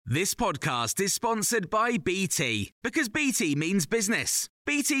This podcast is sponsored by BT, because BT means business.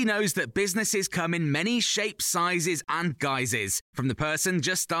 BT knows that businesses come in many shapes, sizes and guises, from the person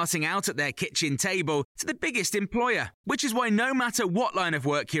just starting out at their kitchen table to the biggest employer, which is why no matter what line of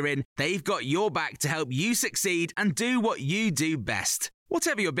work you're in, they've got your back to help you succeed and do what you do best.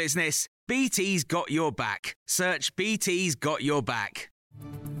 Whatever your business, BT's got your back. Search BT's got your back.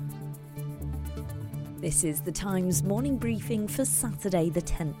 This is the Times morning briefing for Saturday the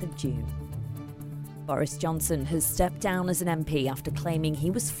 10th of June. Boris Johnson has stepped down as an MP after claiming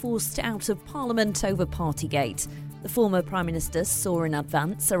he was forced out of Parliament over Partygate. The former Prime Minister saw in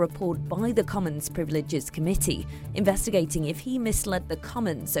advance a report by the Commons Privileges Committee investigating if he misled the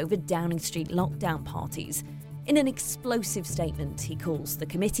Commons over Downing Street lockdown parties. In an explosive statement, he calls the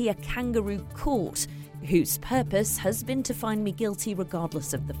committee a kangaroo court, whose purpose has been to find me guilty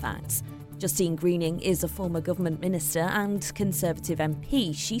regardless of the facts. Justine Greening is a former government minister and Conservative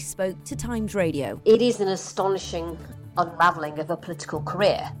MP. She spoke to Times Radio. It is an astonishing unravelling of a political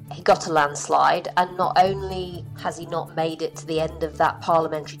career. He got a landslide, and not only has he not made it to the end of that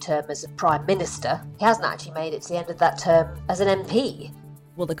parliamentary term as a Prime Minister, he hasn't actually made it to the end of that term as an MP.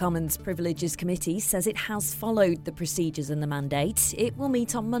 Well, the Commons Privileges Committee says it has followed the procedures and the mandate. It will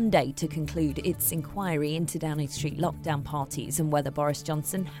meet on Monday to conclude its inquiry into Downing Street lockdown parties and whether Boris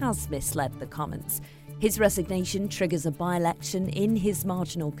Johnson has misled the Commons. His resignation triggers a by-election in his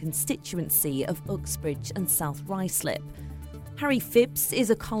marginal constituency of Uxbridge and South Ruislip. Harry Phipps is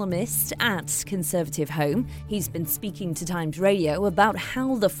a columnist at Conservative Home. He's been speaking to Times Radio about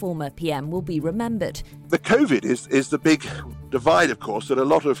how the former PM will be remembered. The COVID is the big divide, of course, that a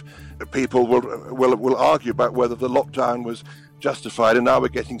lot of people will argue about whether the lockdown was justified, and now we're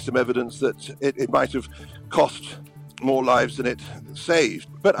getting some evidence that it might have cost more lives than it saved.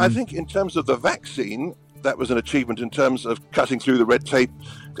 But I think in terms of the vaccine, that was an achievement in terms of cutting through the red tape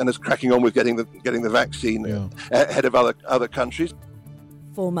and us cracking on with getting the vaccine ahead of other countries.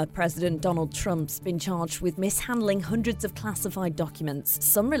 Former President Donald Trump's been charged with mishandling hundreds of classified documents,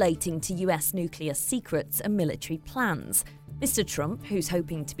 some relating to US nuclear secrets and military plans. Mr. Trump, who's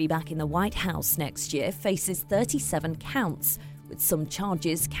hoping to be back in the White House next year, faces 37 counts, with some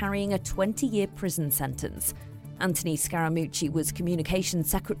charges carrying a 20-year prison sentence. Anthony Scaramucci was communications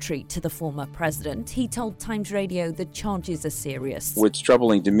secretary to the former president. He told Times Radio the charges are serious. What's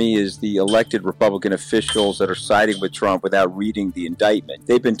troubling to me is the elected Republican officials that are siding with Trump without reading the indictment.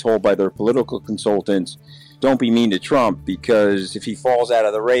 They've been told by their political consultants, don't be mean to Trump, because if he falls out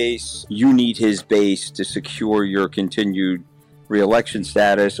of the race, you need his base to secure your continued re-election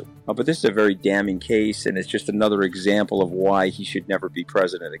status. But this is a very damning case, and it's just another example of why he should never be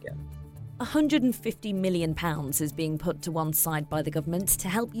president again. £150 million is being put to one side by the government to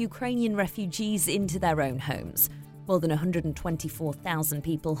help Ukrainian refugees into their own homes. More than 124,000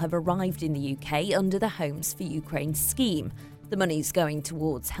 people have arrived in the UK under the Homes for Ukraine scheme. The money's going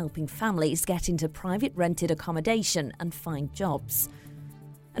towards helping families get into private rented accommodation and find jobs.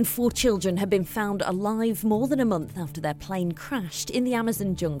 And 4 children have been found alive more than a month after their plane crashed in the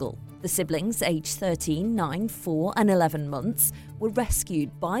Amazon jungle. The siblings, aged 13, 9, 4 and 11 months, were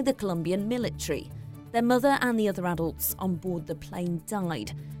rescued by the Colombian military. Their mother and the other adults on board the plane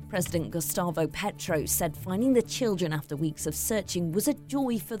died. President Gustavo Petro said finding the children after weeks of searching was a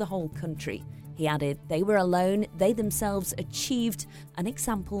joy for the whole country. He added they were alone, they themselves achieved an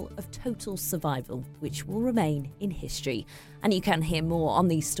example of total survival, which will remain in history. And you can hear more on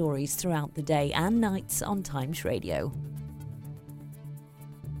these stories throughout the day and night on Times Radio.